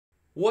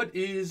What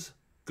is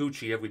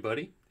Gucci,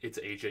 everybody? It's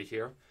AJ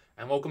here,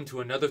 and welcome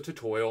to another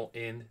tutorial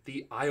in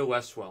the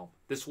iOS realm.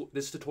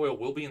 This tutorial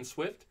will be in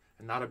Swift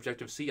and not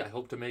Objective-C. I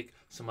hope to make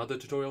some other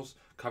tutorials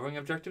covering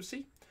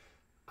Objective-C.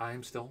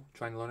 I'm still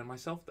trying to learn it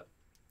myself, though.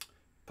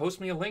 Post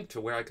me a link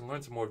to where I can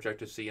learn some more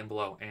Objective-C in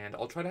below, and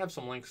I'll try to have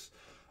some links,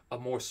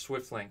 more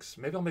Swift links.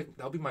 Maybe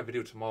that'll be my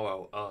video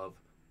tomorrow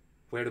of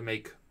where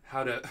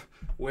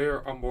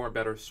are more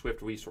better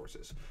Swift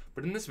resources.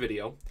 But in this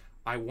video,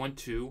 I want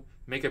to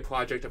make a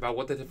project about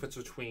what the difference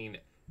between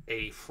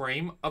a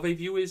frame of a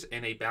view is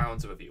and a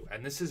bounds of a view.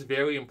 And this is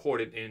very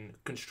important in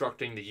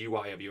constructing the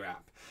UI of your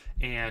app.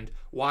 And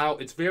while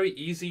it's very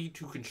easy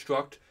to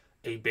construct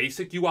a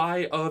basic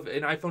UI of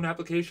an iPhone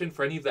application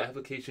for any of the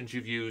applications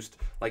you've used,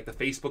 like the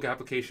Facebook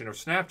application or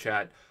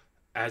Snapchat,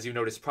 as you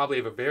notice, probably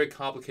have a very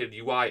complicated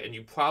UI and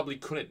you probably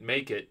couldn't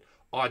make it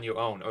on your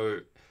own.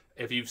 Or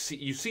if you've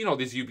seen all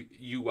these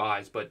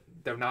UIs, but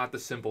they're not the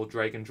simple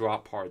drag and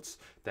drop parts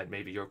that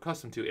maybe you're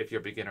accustomed to if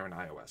you're a beginner in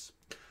iOS.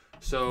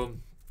 So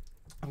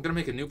I'm going to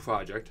make a new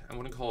project. I'm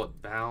going to call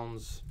it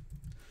bounds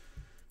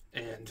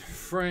and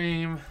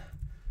frame,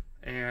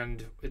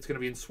 and it's going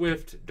to be in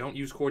Swift. Don't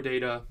use core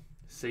data.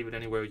 Save it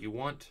anywhere you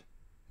want.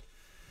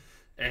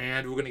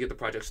 And we're going to get the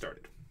project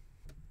started.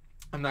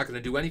 I'm not going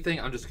to do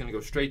anything. I'm just going to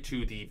go straight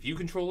to the view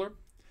controller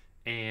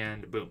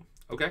and boom.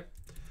 Okay?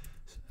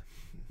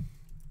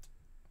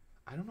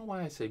 I don't know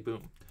why I say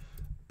boom,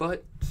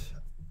 but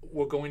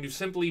we're going to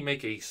simply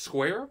make a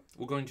square. What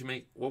we're going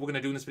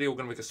to do in this video, we're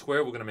going to make a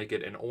square. We're going to make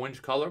it an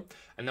orange color,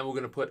 and then we're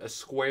going to put a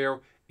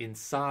square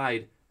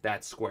inside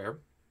that square,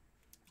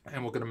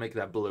 and we're going to make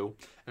that blue.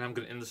 And I'm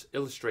going to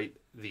illustrate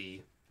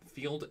the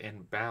field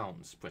and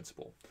bounds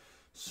principle.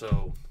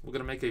 So we're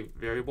going to make a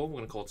variable. We're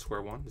going to call it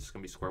square1. This is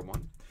going to be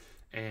square1,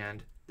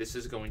 and this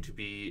is going to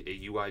be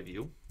a UI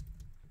view,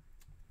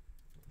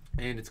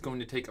 and it's going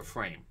to take a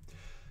frame.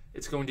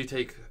 It's going to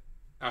take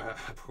a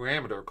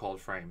parameter called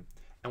frame,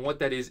 and what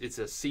that is, it's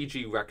a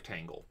CG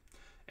rectangle.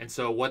 And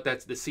so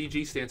the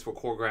CG stands for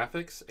core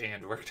graphics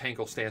and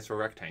rectangle stands for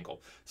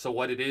rectangle. So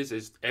what it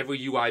is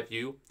every UI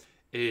view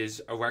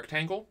is a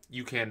rectangle.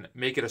 You can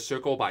make it a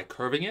circle by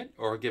curving it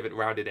or give it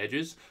rounded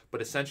edges,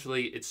 but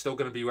essentially it's still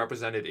going to be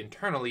represented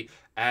internally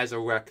as a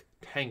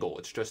rectangle.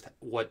 It's just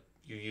what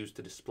you use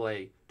to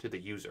display to the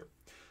user.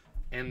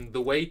 And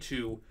the way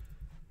to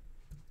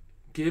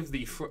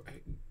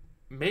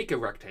make a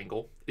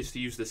rectangle is to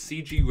use the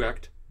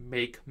CGRect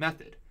make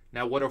method.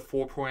 Now, what are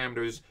 4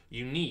 parameters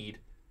you need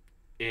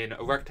in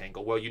a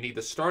rectangle? Well, you need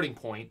the starting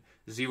point,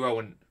 0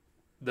 and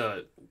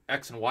the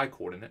X and Y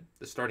coordinate,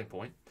 the starting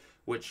point,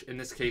 which in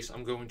this case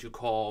I'm going to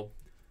call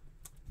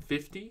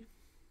 50,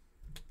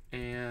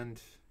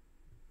 and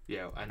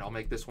I'll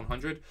make this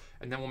 100,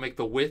 and then we'll make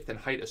the width and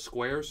height a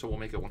square, so we'll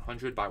make it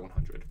 100 by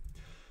 100.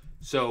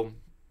 So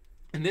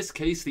in this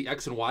case, the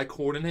X and Y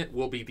coordinate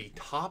will be the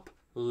top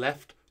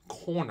left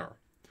corner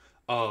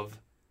of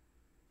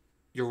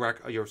your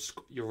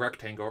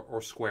rectangle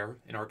or square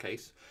in our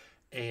case.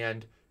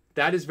 And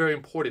that is very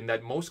important,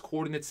 that most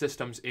coordinate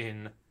systems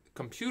in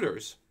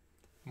computers,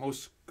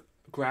 most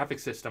graphic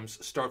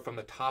systems, start from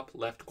the top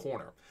left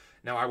corner.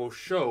 Now I will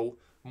show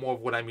more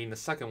of what I mean in a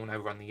second when I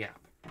run the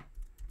app.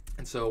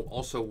 And so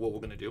also what we're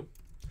going to do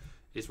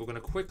is we're going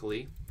to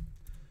quickly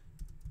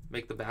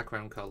make the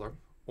background color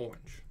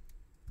orange.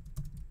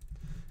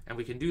 And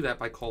we can do that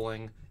by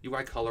calling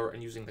UI color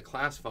and using the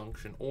class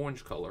function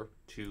orange color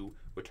to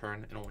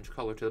return an orange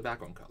color to the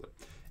background color.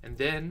 And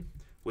then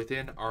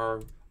within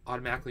our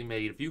automatically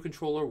made view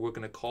controller, we're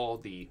going to call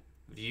the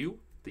view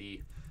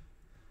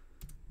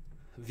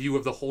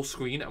of the whole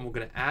screen, and we're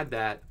going to add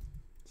our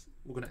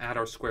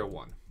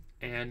square1.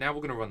 And now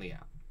we're going to run the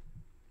app.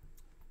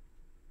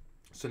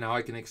 So now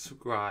I can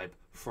describe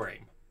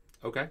frame.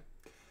 Okay?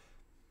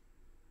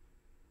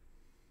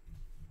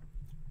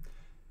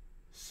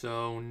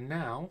 So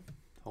now,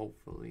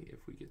 hopefully,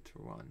 if we get to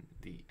run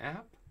the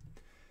app,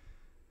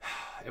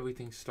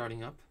 everything's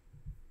starting up.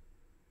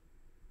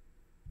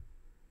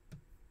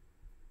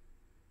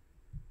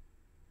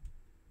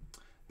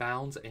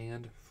 Bounds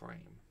and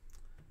frame.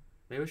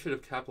 Maybe I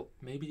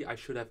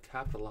should have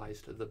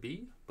capitalized the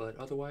B, but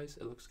otherwise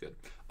it looks good.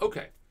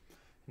 Okay,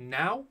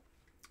 now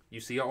you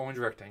see our orange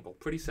rectangle.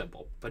 Pretty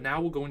simple. But now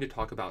we're going to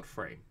talk about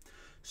frame.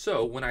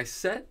 So when I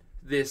set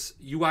this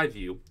UI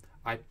view,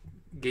 I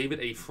gave it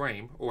a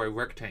frame or a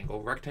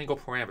rectangle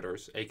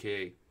parameters,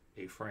 aka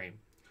a frame,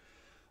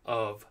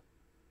 of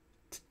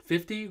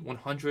 50,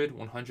 100,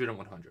 100, and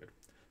 100.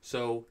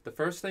 So the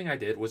first thing I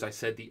did was I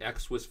said the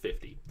X was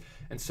 50.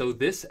 And so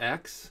this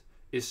X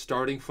is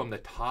starting from the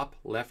top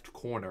left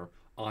corner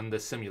on the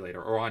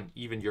simulator, or on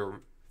even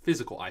your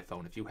physical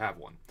iPhone if you have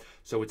one.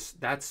 So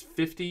that's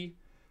 50,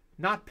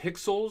 not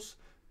pixels,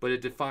 but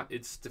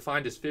it's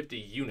defined as 50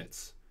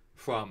 units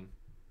from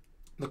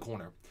the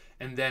corner.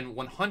 And then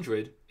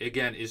 100,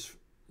 again, is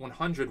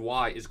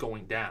 100Y is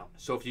going down.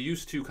 So if you're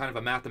used to kind of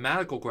a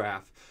mathematical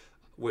graph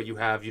where you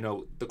have,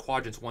 the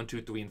quadrants 1,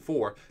 2, 3, and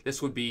 4,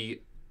 this would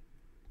be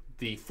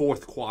the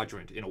fourth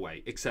quadrant in a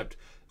way, except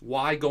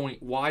y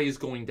is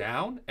going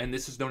down, and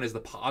this is known as the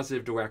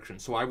positive direction.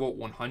 So I wrote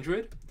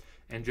 100,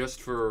 and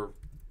just for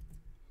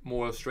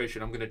more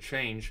illustration, I'm going to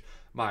change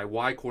my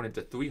y coordinate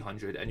to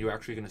 300, and you're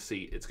actually going to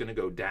see it's going to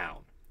go down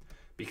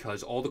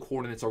because all the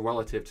coordinates are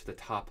relative to the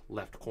top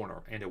left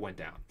corner, and it went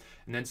down.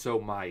 And then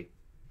so my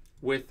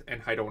width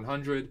and height are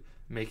 100,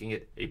 making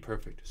it a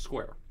perfect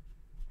square.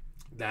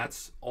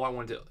 That's all I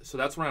wanted to, so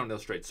that's what I want to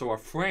illustrate. So our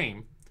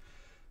frame,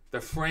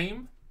 the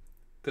frame,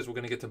 because we're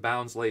going to get to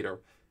bounds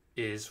later,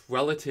 is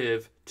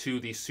relative to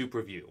the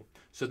super view.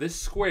 So this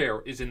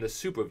square is in the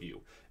super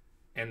view,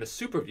 and the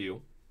super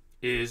view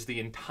is the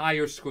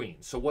entire screen.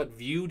 So what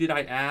view did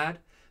I add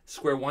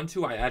square 1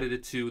 to? I added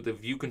it to the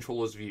view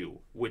controller's view,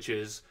 which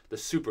is the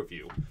super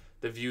view,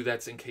 the view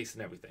that's encased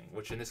in everything,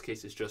 which in this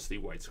case is just the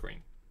white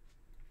screen.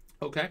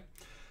 Okay,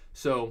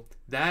 so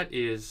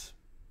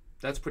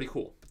that's pretty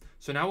cool.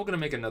 So now we're going to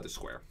make another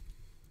square.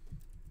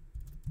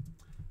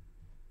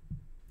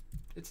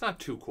 It's not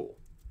too cool,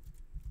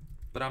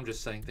 but I'm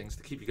just saying things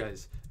to keep you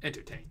guys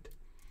entertained.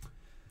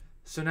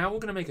 So now we're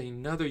going to make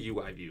another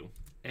UI view,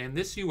 and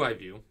this UI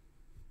view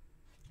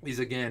is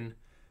again,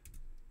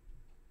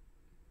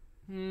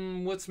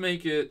 let's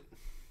make it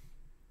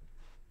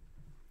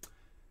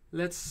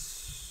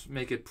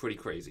pretty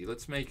crazy.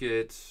 Let's make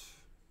it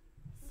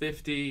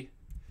 50,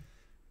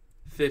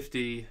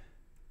 50,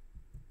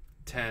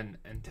 10,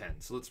 and 10.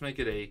 So let's make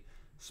it a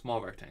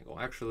small rectangle.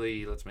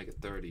 Actually, let's make it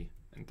 30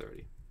 and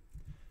 30,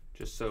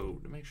 just so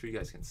to make sure you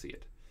guys can see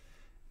it.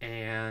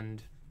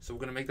 And so we're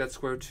going to make that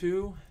square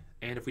too,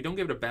 and if we don't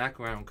give it a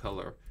background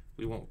color,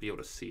 we won't be able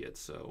to see it.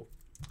 So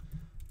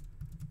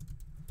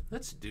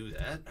let's do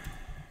that.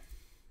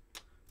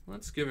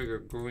 Let's give it a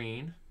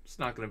green. It's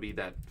not going to be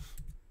that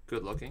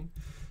good looking.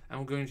 And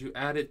we're going to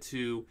add it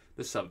to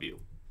the subview.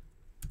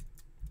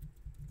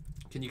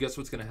 Can you guess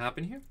what's going to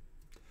happen here?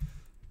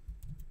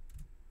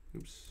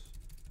 Oops.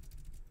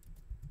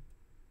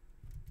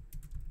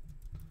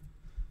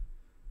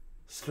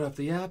 Start up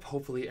the app.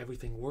 Hopefully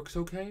everything works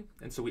okay.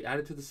 And so we add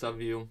it to the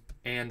subview,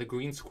 and the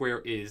green square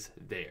is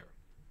there.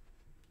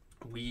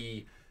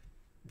 We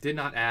did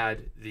not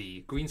add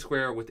the green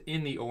square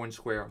within the orange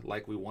square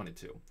like we wanted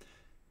to.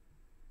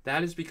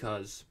 That is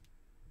because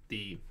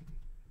the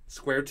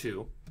square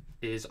 2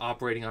 is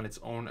operating on its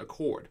own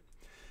accord.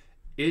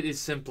 It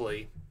is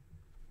simply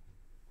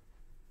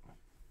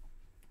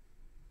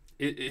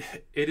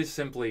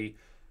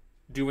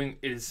doing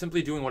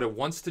what it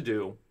wants to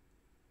do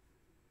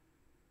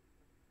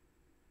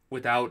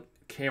without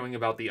caring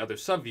about the other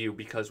subview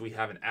because we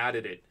haven't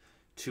added it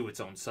to its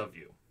own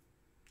subview.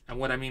 And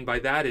what I mean by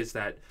that is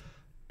that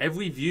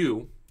every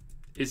view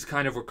is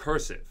kind of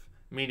recursive,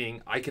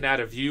 meaning I can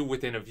add a view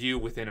within a view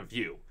within a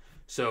view.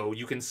 So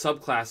you can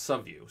subclass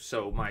subview.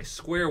 So my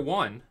square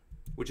 1,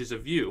 which is a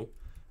view,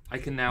 I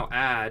can now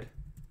add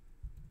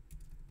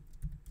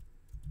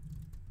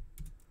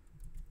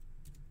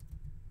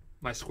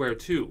my square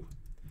 2.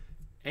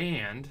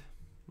 And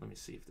let me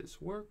see if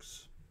this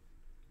works.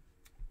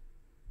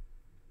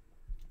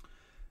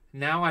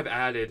 Now I've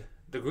added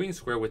the green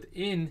square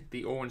within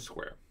the orange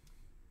square.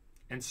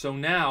 And so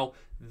now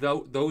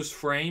those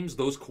frames,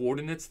 those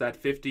coordinates, that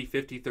 50,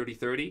 50, 30,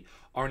 30,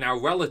 are now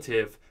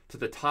relative to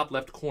the top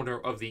left corner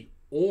of the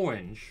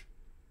orange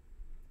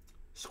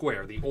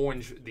square,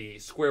 the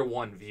square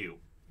 1 view.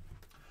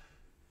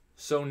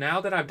 So now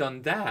that I've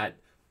done that,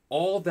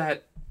 all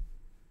that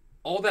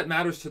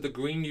matters to the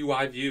green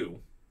UI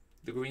view,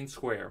 the green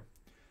square,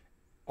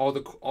 are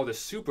the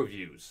super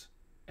views.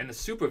 And the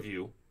super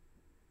view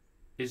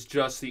is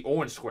just the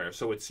orange square.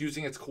 So it's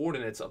using its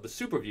coordinates of the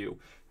super view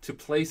to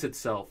place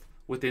itself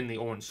within the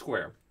orange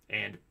square.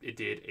 And it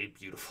did a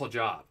beautiful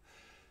job.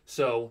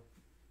 So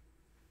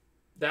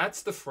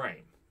that's the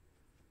frame.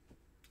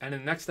 And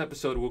in the next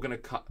episode, we're going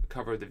to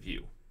cover the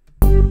view.